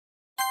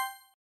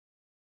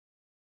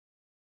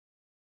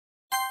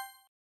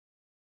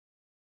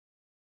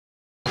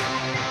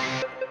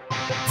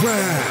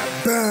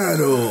Rap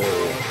battle.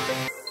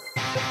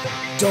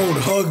 Don't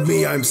hug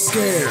me, I'm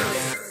scared.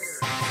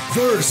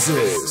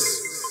 Versus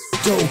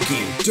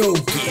Doki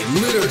Doki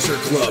Literature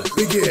Club.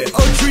 Begin.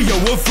 A trio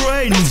of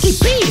friends.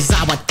 STPs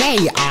are what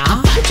they are.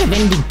 A bunch of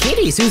indie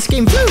kiddies who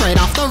skim through right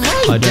off the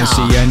radar. I don't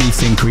see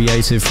anything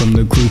creative from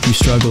the group who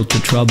struggled to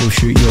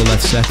troubleshoot your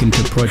left second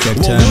to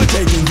Project 10. We're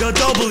taking the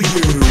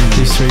W.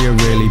 These three are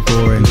really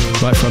boring,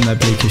 right from their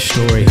bleakest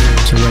story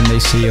to when they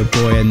see a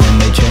boy and then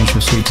they change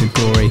from sweet to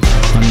gory.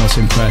 I'm not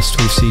impressed,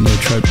 we've seen your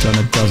trope done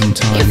a dozen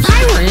times. If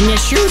I were in your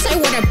shoes, I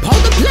would have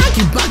pulled the plug,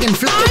 you bugging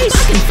flies.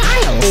 Bugging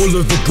files. All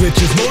of the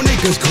glitches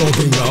Monica's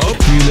clogging up.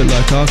 You look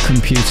like our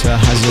computer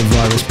has a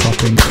virus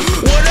popping.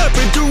 What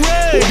happened to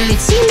Red? Well,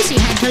 it seems he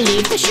had to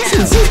leave the show.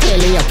 Since he's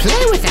clearly a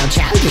play with how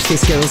childish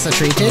these skills are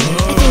treated.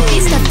 I think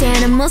these stuffed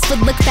animals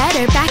would look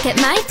better back at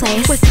my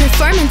place. With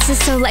performances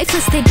so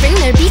lifeless, they'd bring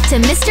their beef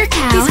to Mr.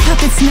 Cow. These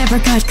puppets never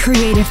got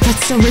creative, but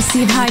still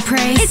receive high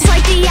praise. It's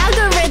like the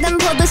algorithm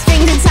pulled the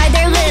strings inside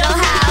their little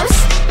house.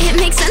 It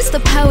makes sense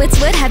the poets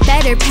would have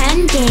better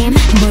pen game.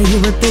 While you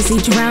were busy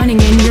drowning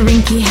in your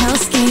inky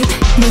hellscape,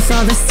 with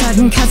all the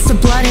sudden cuts to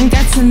blood and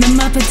guts and the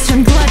Muppets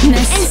turn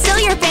gluttonous. And still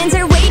your fans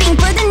are waiting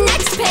for the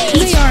next page.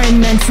 They aren't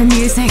meant for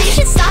music. You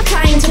should stop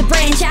trying to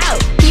branch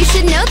out. You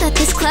should know that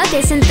this club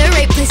isn't the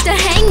right place to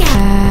hang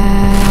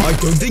out. I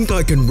don't think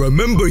I can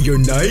remember your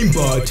name,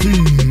 but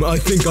I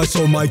think I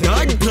saw my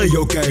dad play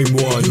your game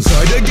once.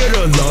 Tried to get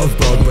a love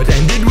bug, but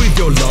ended with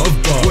your love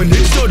bug. When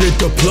it started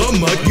to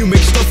plummet, you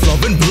mixed up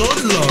love and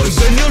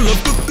bloodlust. Then your love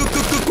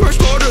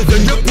crashed harder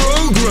than your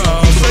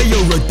program. You say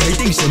you're a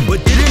dating sim, but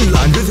didn't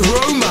land with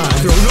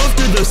romance. Thrown off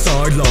to the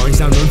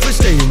sidelines, now known for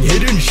staying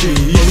hidden. She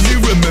only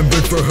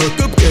remembered for her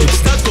cupcakes,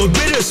 that's called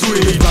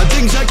bittersweet. Bad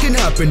things that can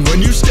happen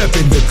when you step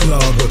in the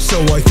club. So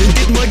I think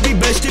it might be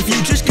best if you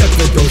just kept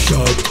the door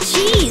shut.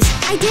 Jeez,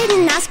 I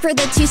didn't ask for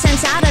the 2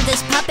 cents out of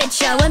this puppet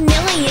show. A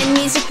million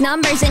music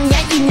numbers and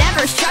yet you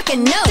never struck a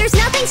note. There's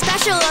nothing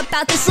special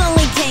about this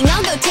lonely king,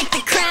 I'll go take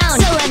the crown.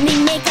 So let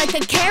me make like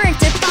a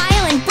character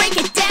file and break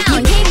it down.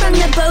 You came from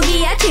the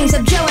bogey etchings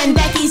of Joe and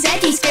Becky's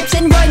edgy scripts,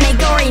 and Roy made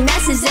gory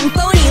messes and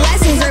phony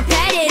lessons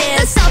repetitive.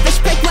 The selfish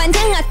prick went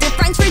and left their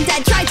friends for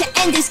dead, tried to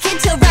end his kid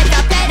till Red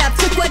got fed up,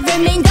 took what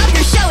remained of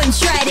your show and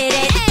shredded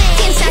it.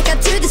 Can't stack up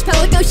to this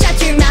poet, go shut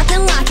your mouth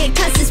and lock it,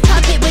 cause this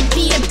puppet would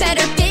be a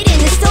better fit in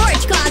the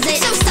storage closet.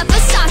 So stuff a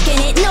sock in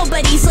it,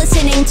 nobody's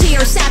listening to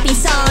your sappy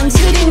songs.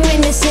 Couldn't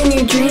win this in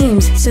your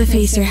dreams, So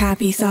face your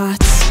happy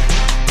thoughts.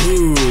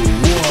 Who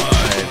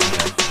won?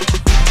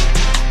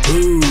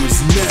 Who's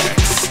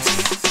next?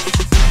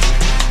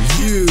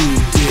 You